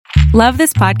Love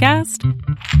this podcast?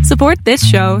 Support this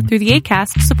show through the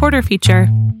Acast supporter feature.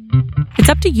 It's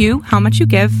up to you how much you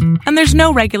give, and there's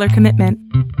no regular commitment.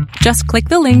 Just click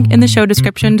the link in the show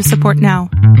description to support now.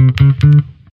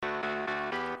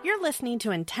 You're listening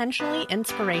to Intentionally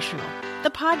Inspirational,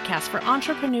 the podcast for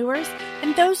entrepreneurs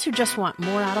and those who just want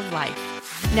more out of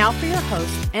life. Now for your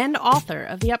host and author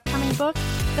of the upcoming book,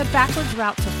 The Backwards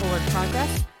Route to Forward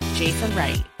Progress, Jason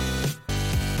Wright.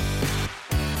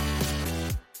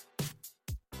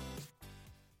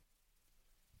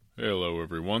 Hello,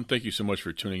 everyone. Thank you so much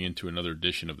for tuning in to another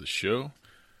edition of the show.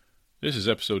 This is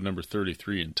episode number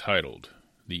 33, entitled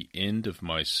The End of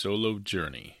My Solo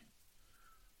Journey,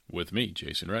 with me,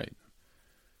 Jason Wright.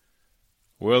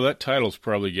 Well, that title's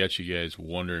probably got you guys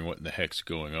wondering what in the heck's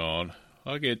going on.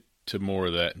 I'll get to more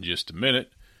of that in just a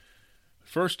minute.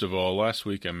 First of all, last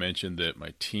week I mentioned that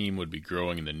my team would be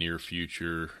growing in the near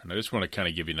future, and I just want to kind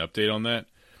of give you an update on that.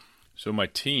 So my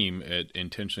team at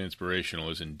Intentionally Inspirational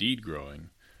is indeed growing,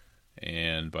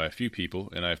 and by a few people,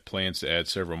 and I have plans to add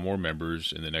several more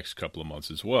members in the next couple of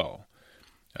months as well.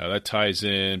 That ties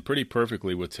in pretty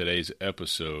perfectly with today's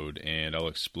episode, and I'll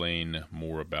explain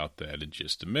more about that in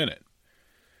just a minute.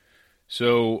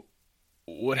 So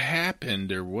what happened,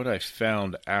 or what I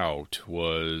found out,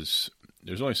 was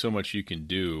there's only so much you can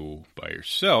do by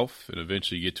yourself, and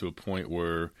eventually you get to a point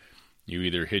where you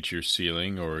either hit your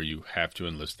ceiling or you have to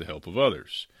enlist the help of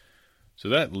others. So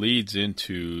that leads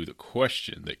into the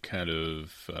question that kind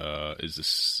of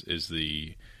is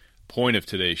the point of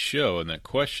today's show, and that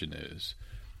question is,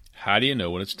 how do you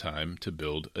know when it's time to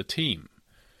build a team?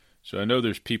 So I know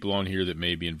there's people on here that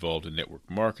may be involved in network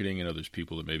marketing, and there's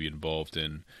people that may be involved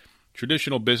in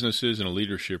traditional businesses in a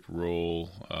leadership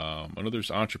role. I know there's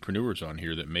entrepreneurs on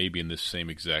here that may be in this same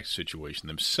exact situation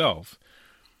themselves.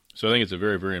 So I think it's a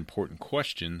very, very important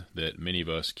question that many of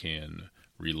us can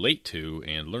relate to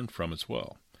and learn from as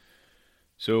well.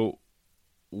 So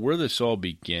where this all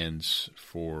begins,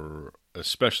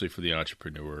 especially for the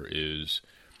entrepreneur, is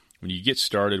when you get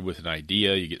started with an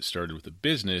idea, you get started with a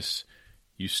business,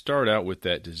 you start out with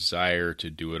that desire to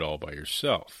do it all by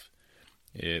yourself.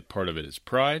 Part of it is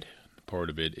pride, part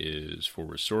of it is for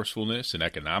resourcefulness and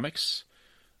economics.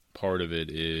 Part of it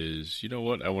is, you know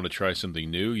what, I want to try something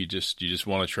new. You just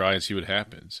want to try and see what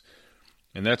happens.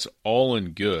 And that's all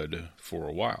in good for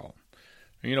a while.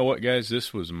 And you know what, guys?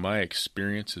 This was my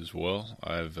experience as well.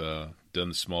 I've done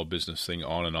the small business thing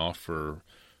on and off for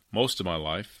most of my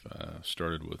life.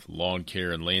 Started with lawn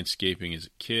care and landscaping as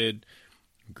a kid.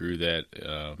 Grew that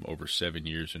over 7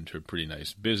 years into a pretty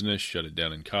nice business. Shut it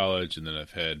down in college. And then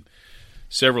I've had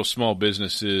several small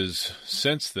businesses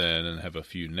since then and have a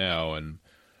few now. And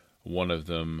one of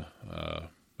them,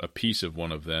 a piece of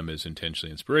one of them is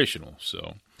Intentionally Inspirational.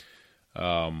 So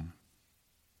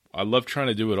I love trying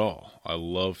to do it all. I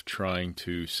love trying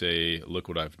to say, look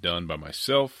what I've done by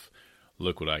myself,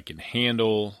 look what I can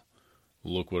handle,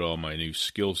 look what all my new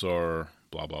skills are,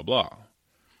 blah, blah, blah.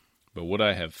 But what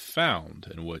I have found,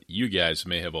 and what you guys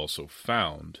may have also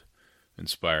found,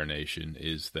 Inspire Nation,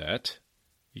 is that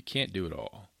you can't do it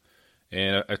all.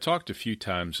 And I talked a few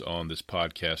times on this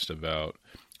podcast about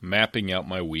mapping out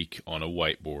my week on a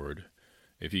whiteboard.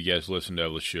 If you guys listen to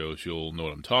other shows, you'll know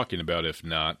what I'm talking about. If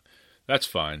not, that's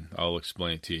fine. I'll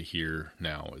explain it to you here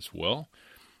now as well.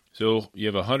 So you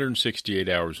have 168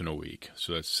 hours in a week.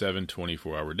 So that's 7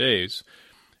 24-hour days.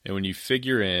 And when you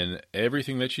figure in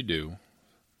everything that you do,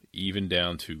 even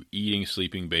down to eating,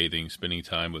 sleeping, bathing, spending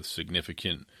time with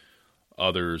significant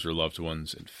others or loved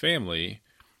ones and family,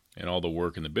 and all the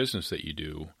work and the business that you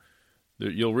do,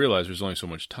 you'll realize there's only so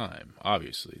much time.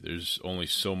 Obviously, there's only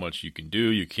so much you can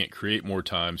do. You can't create more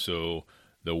time, so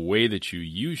the way that you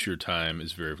use your time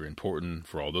is very, very important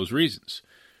for all those reasons.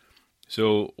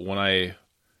 So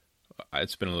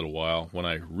it's been a little while, when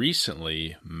I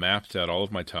recently mapped out all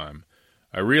of my time,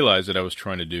 I realized that I was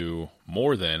trying to do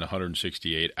more than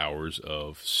 168 hours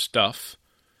of stuff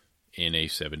in a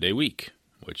 7-day week,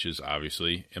 which is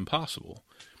obviously impossible.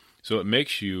 So it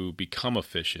makes you become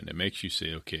efficient. It makes you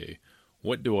say, okay,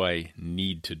 what do I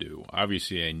need to do?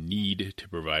 Obviously, I need to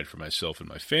provide for myself and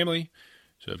my family,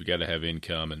 so I've got to have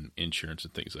income and insurance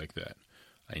and things like that.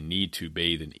 I need to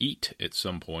bathe and eat at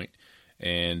some point,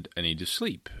 and I need to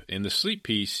sleep. In the sleep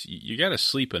piece, you got to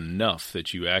sleep enough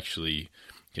that you actually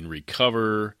can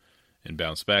recover and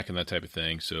bounce back and that type of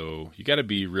thing, so you got to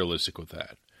be realistic with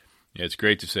that. Yeah, it's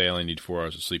great to say I only need 4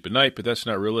 hours of sleep a night, but that's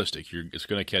not realistic. It's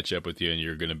going to catch up with you, and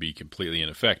you're going to be completely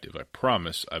ineffective. I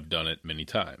promise. I've done it many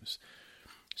times.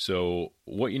 So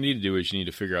what you need to do is you need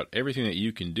to figure out everything that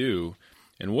you can do,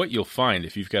 and what you'll find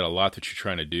if you've got a lot that you're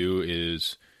trying to do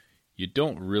is you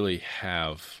don't really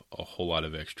have a whole lot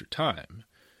of extra time.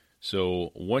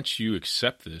 So once you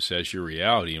accept this as your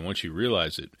reality, and once you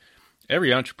realize it,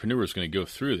 every entrepreneur is going to go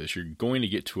through this. You're going to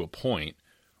get to a point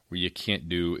where you can't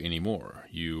do anymore.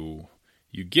 You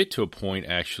get to a point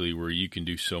actually where you can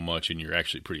do so much and you're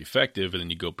actually pretty effective, and then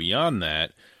you go beyond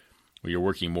that where you're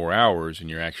working more hours and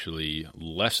you're actually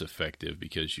less effective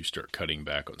because you start cutting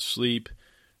back on sleep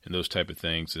and those type of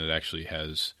things, and it actually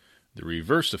has the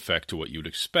reverse effect to what you would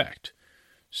expect.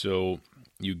 So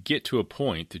you get to a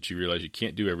point that you realize you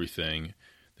can't do everything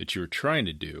that you're trying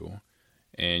to do,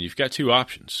 and you've got two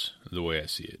options, the way I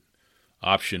see it.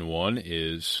 Option one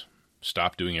is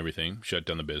stop doing everything, shut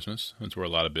down the business. That's where a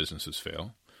lot of businesses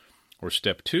fail. Or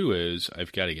step two is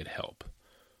I've got to get help.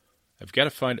 I've got to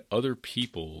find other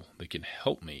people that can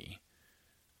help me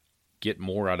get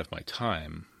more out of my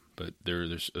time, but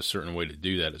there's a certain way to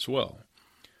do that as well.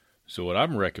 So what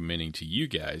I'm recommending to you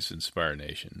guys, Inspire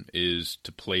Nation, is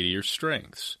to play to your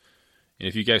strengths. And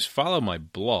if you guys follow my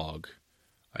blog,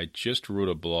 I just wrote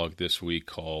a blog this week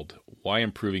called Why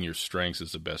Improving Your Strengths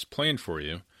is the Best Plan for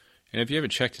You. And if you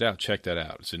haven't checked it out, check that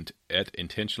out. It's at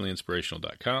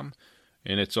intentionallyinspirational.com,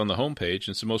 and it's on the homepage.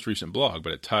 It's the most recent blog,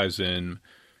 but it ties in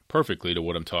perfectly to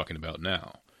what I'm talking about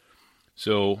now.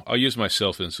 So I'll use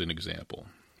myself as an example.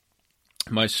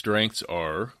 My strengths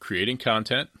are creating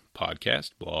content,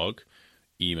 podcast, blog,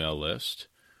 email list,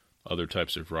 other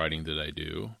types of writing that I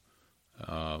do,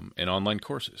 and online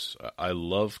courses. I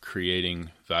love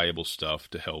creating valuable stuff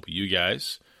to help you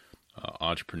guys,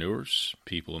 entrepreneurs,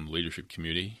 people in the leadership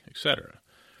community, etc.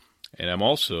 And I'm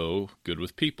also good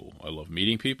with people. I love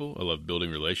meeting people. I love building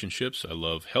relationships. I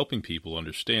love helping people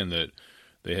understand that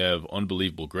they have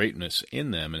unbelievable greatness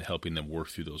in them and helping them work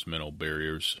through those mental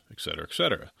barriers,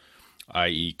 etc.,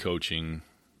 i.e. coaching,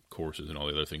 courses, and all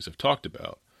the other things I've talked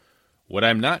about. What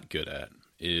I'm not good at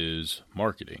is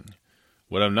marketing.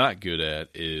 What I'm not good at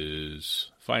is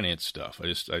finance stuff. I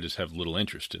just have little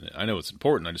interest in it. I know it's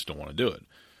important. I just don't want to do it.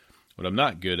 What I'm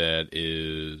not good at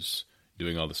is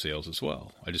doing all the sales as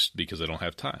well. Because I don't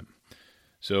have time.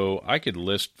 So I could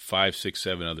list 5, 6,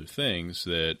 7 other things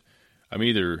that I'm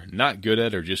either not good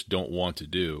at or just don't want to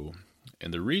do.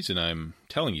 And the reason I'm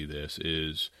telling you this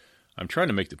is I'm trying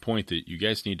to make the point that you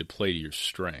guys need to play to your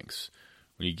strengths.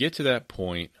 When you get to that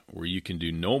point where you can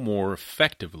do no more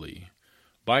effectively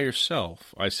by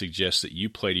yourself, I suggest that you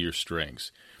play to your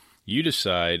strengths. You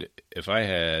decide, if I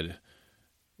had,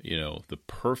 the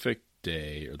perfect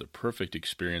day or the perfect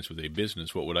experience with a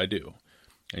business, what would I do?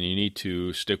 And you need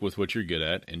to stick with what you're good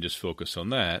at and just focus on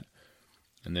that,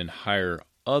 and then hire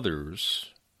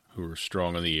others who are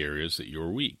strong in the areas that you're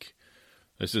weak.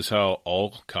 This is how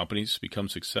all companies become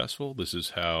successful. This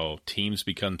is how teams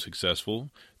become successful.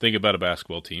 Think about a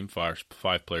basketball team, five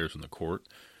players on the court.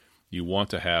 You want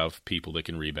to have people that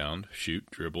can rebound, shoot,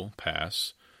 dribble,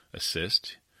 pass,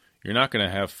 assist. You're not going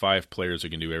to have 5 players that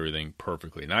can do everything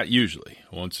perfectly. Not usually.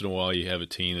 Once in a while you have a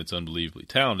team that's unbelievably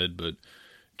talented, but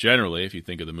generally, if you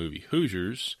think of the movie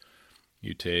Hoosiers,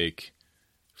 you take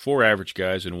 4 average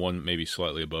guys and 1 maybe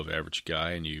slightly above average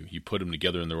guy, and you put them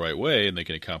together in the right way, and they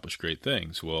can accomplish great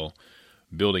things. Well,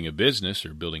 building a business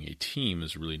or building a team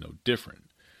is really no different.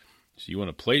 So you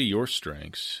want to play to your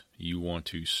strengths. You want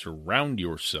to surround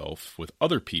yourself with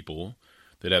other people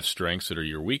that have strengths that are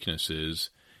your weaknesses.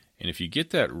 And if you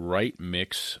get that right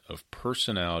mix of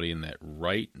personality and that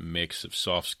right mix of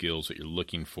soft skills that you're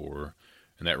looking for,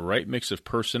 and that right mix of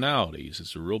personalities,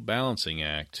 it's a real balancing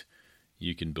act,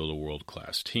 you can build a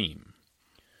world-class team.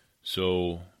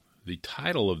 So the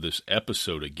title of this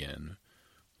episode again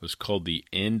was called The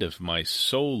End of My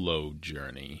Solo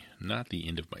Journey, not The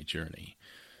End of My Journey.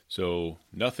 So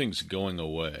nothing's going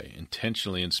away.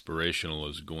 Intentionally Inspirational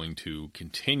is going to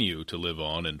continue to live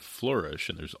on and flourish,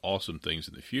 and there's awesome things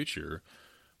in the future,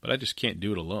 but I just can't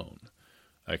do it alone.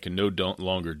 I can no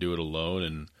longer do it alone,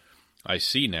 and I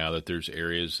see now that there's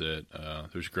areas that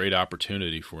there's great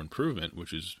opportunity for improvement,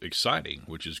 which is exciting,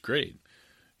 which is great.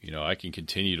 I can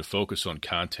continue to focus on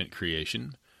content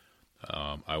creation.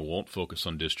 I won't focus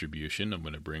on distribution. I'm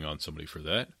going to bring on somebody for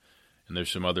that. And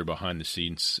there's some other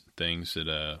behind-the-scenes things that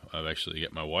I've actually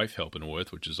got my wife helping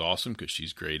with, which is awesome because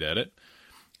she's great at it.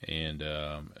 And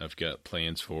I've got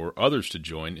plans for others to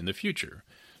join in the future.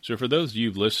 So for those of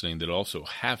you listening that also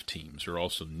have teams or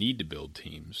also need to build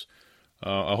teams,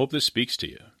 I hope this speaks to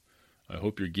you. I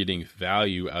hope you're getting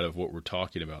value out of what we're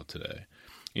talking about today.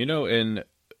 In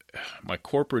my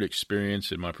corporate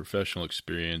experience and my professional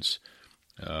experience,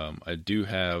 I do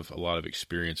have a lot of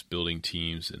experience building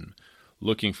teams and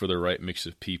looking for the right mix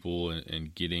of people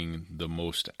and getting the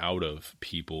most out of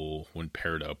people when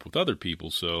paired up with other people.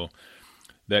 So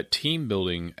that team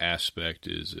building aspect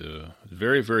is a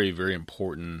very, very, very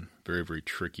important very, very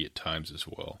tricky at times as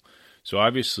well. So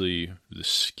obviously, the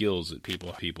skills that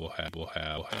people have,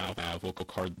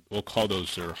 we'll call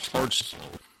those their hard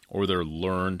skills, or their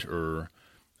learned or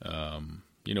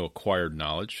acquired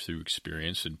knowledge through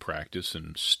experience and practice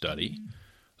and study.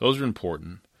 Those are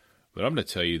important. But I'm going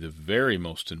to tell you the very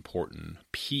most important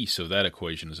piece of that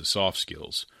equation is the soft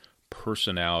skills,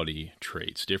 personality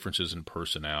traits, differences in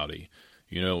personality.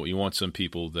 You want some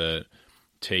people that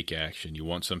take action. You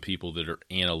want some people that are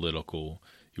analytical.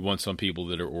 You want some people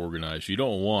that are organized. You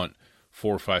don't want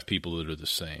 4 or 5 people that are the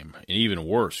same. And even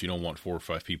worse, you don't want 4 or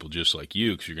 5 people just like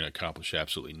you, because you're going to accomplish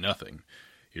absolutely nothing.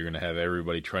 You're going to have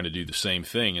everybody trying to do the same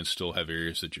thing and still have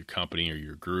areas that your company or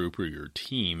your group or your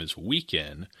team is weak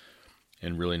in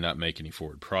and really not make any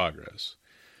forward progress.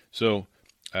 So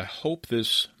I hope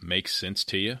this makes sense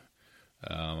to you.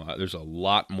 There's a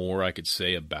lot more I could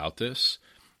say about this.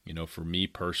 For me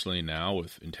personally now,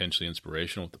 with Intentionally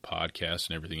Inspirational, with the podcast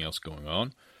and everything else going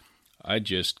on, I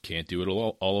just can't do it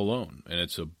all alone. And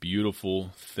it's a beautiful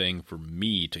thing for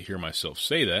me to hear myself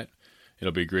say that.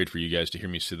 It'll be great for you guys to hear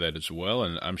me say that as well.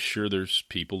 And I'm sure there's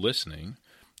people listening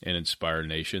in Inspire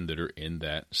Nation that are in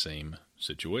that same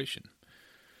situation.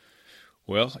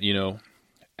 Well,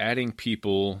 adding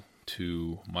people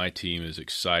to my team is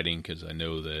exciting because I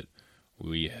know that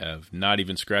we have not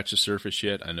even scratched the surface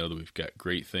yet. I know that we've got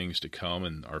great things to come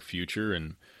in our future,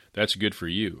 and that's good for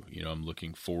you. I'm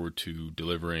looking forward to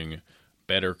delivering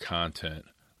better content,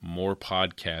 more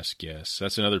podcast guests.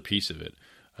 That's another piece of it.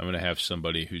 I'm going to have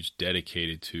somebody who's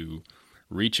dedicated to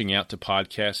reaching out to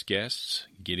podcast guests,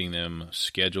 getting them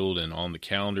scheduled and on the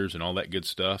calendars and all that good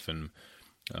stuff. And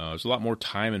there's a lot more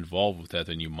time involved with that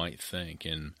than you might think.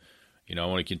 And, I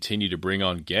want to continue to bring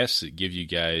on guests that give you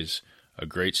guys a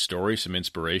great story, some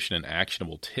inspiration, and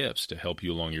actionable tips to help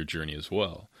you along your journey as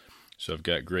well. So I've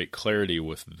got great clarity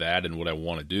with that and what I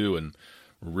want to do, and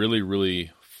really,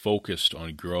 really focused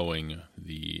on growing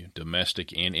the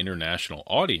domestic and international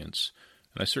audience.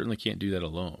 And I certainly can't do that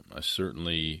alone. I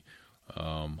certainly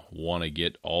want to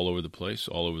get all over the place,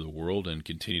 all over the world, and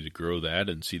continue to grow that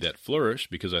and see that flourish,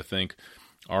 because I think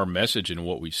our message and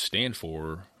what we stand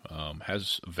for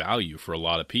has value for a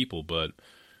lot of people. But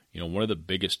one of the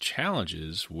biggest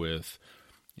challenges with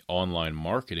online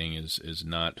marketing is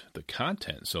not the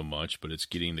content so much, but it's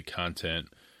getting the content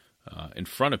in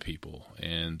front of people.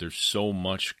 And there's so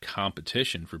much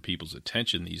competition for people's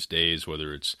attention these days,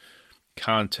 whether it's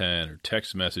content or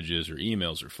text messages or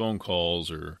emails or phone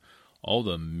calls or all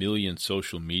the million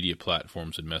social media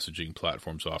platforms and messaging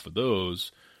platforms off of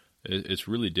those. It's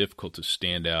really difficult to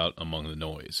stand out among the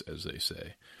noise, as they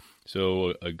say.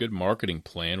 So a good marketing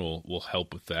plan will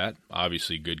help with that.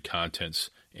 Obviously, good content's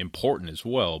important as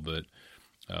well, but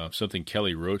something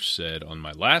Kelly Roach said on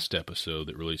my last episode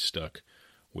that really stuck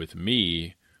with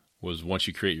me was, once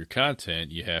you create your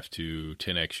content, you have to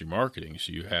 10x your marketing.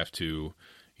 So you have to,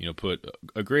 put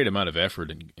a great amount of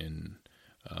effort and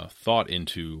thought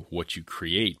into what you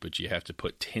create, but you have to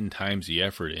put 10 times the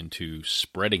effort into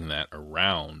spreading that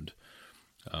around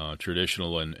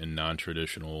traditional and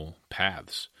non-traditional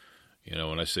paths.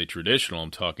 When I say traditional,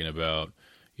 I'm talking about,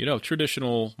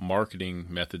 traditional marketing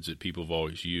methods that people have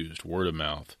always used, word of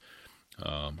mouth,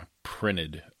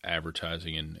 printed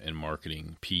advertising and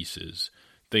marketing pieces,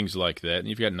 things like that. And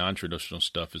you've got non-traditional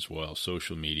stuff as well,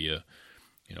 social media,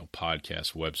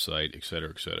 podcast, website, et cetera,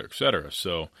 et cetera, et cetera.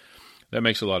 So that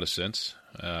makes a lot of sense.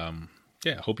 I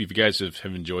hope you guys have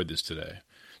enjoyed this today.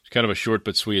 It's kind of a short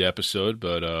but sweet episode,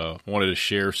 but wanted to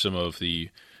share some of the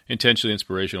intentionally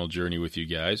inspirational journey with you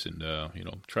guys, and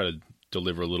try to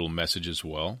deliver a little message as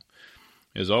well.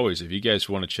 As always, if you guys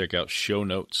want to check out show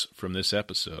notes from this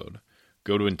episode,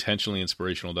 go to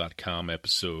intentionallyinspirational.com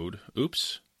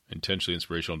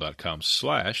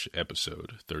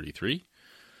intentionallyinspirational.com/episode 33.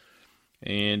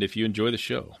 And if you enjoy the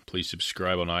show, please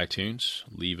subscribe on iTunes,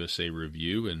 leave us a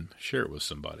review, and share it with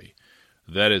somebody.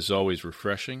 That is always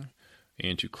refreshing.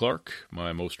 And to Clark,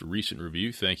 my most recent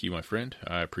review, thank you, my friend.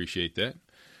 I appreciate that.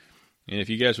 And if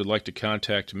you guys would like to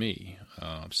contact me,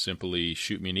 simply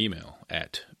shoot me an email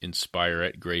at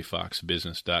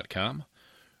inspire@grayfoxbusiness.com,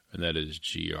 and that is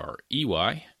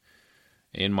GREY.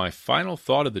 And my final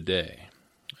thought of the day,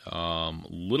 a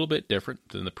little bit different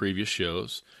than the previous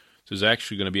shows. This is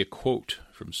actually going to be a quote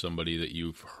from somebody that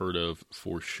you've heard of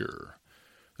for sure.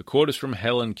 The quote is from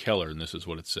Helen Keller, and this is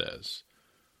what it says.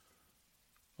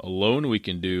 "Alone we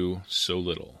can do so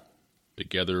little.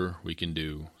 Together we can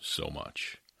do so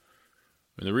much."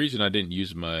 And the reason I didn't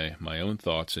use my own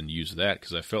thoughts and use that,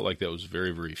 because I felt like that was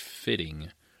very, very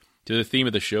fitting to the theme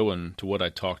of the show and to what I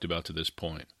talked about to this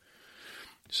point.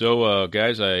 So,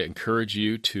 guys, I encourage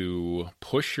you to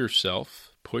push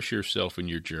yourself, push yourself in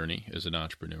your journey as an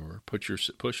entrepreneur. Push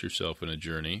yourself in a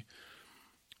journey,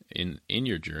 in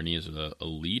your journey as a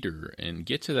leader, and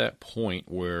get to that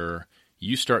point where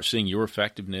you start seeing your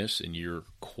effectiveness and your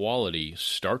quality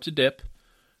start to dip.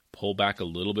 Pull back a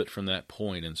little bit from that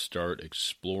point and start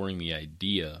exploring the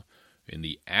idea and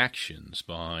the actions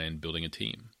behind building a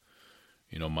team.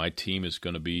 My team is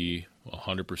going to be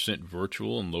 100%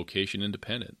 virtual and location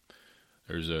independent.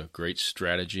 There's a great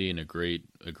strategy and a great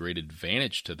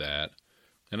advantage to that,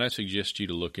 and I suggest you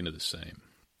to look into the same.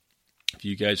 If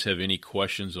you guys have any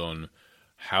questions on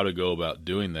how to go about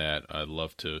doing that, I'd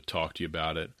love to talk to you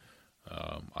about it.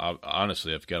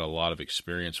 Honestly, I've got a lot of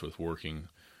experience with working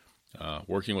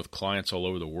with clients all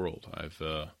over the world. I've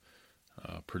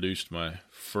produced my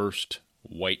first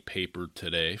white paper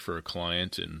today for a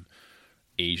client in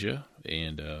Asia,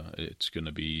 and it's going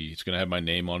to have my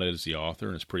name on it as the author,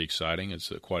 and it's pretty exciting.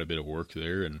 It's quite a bit of work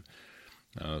there, and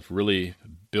I've really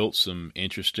built some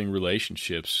interesting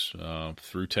relationships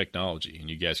through technology, and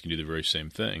you guys can do the very same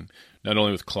thing, not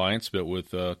only with clients, but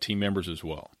with team members as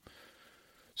well.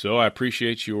 So I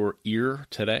appreciate your ear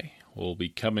today. We'll be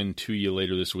coming to you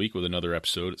later this week with another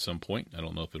episode at some point. I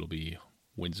don't know if it'll be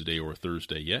Wednesday or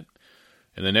Thursday yet.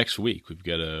 And the next week, we've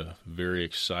got a very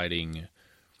exciting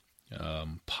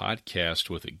podcast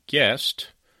with a guest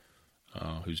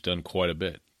who's done quite a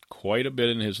bit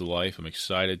in his life. I'm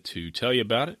excited to tell you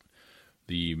about it.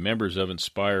 The members of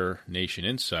Inspire Nation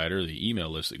Insider, the email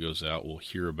list that goes out, will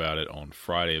hear about it on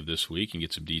Friday of this week and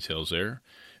get some details there.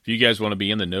 If you guys want to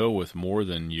be in the know with more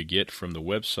than you get from the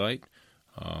website,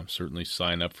 certainly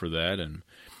sign up for that, and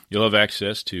you'll have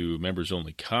access to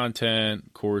members-only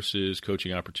content, courses,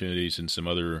 coaching opportunities, and some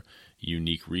other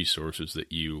unique resources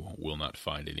that you will not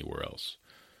find anywhere else.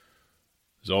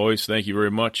 As always, thank you very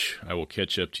much. I will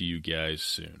catch up to you guys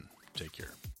soon. Take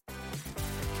care.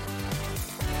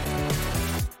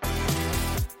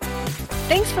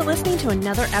 Thanks for listening to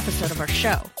another episode of our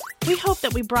show. We hope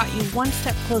that we brought you one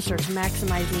step closer to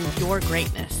maximizing your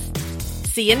greatness.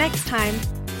 See you next time.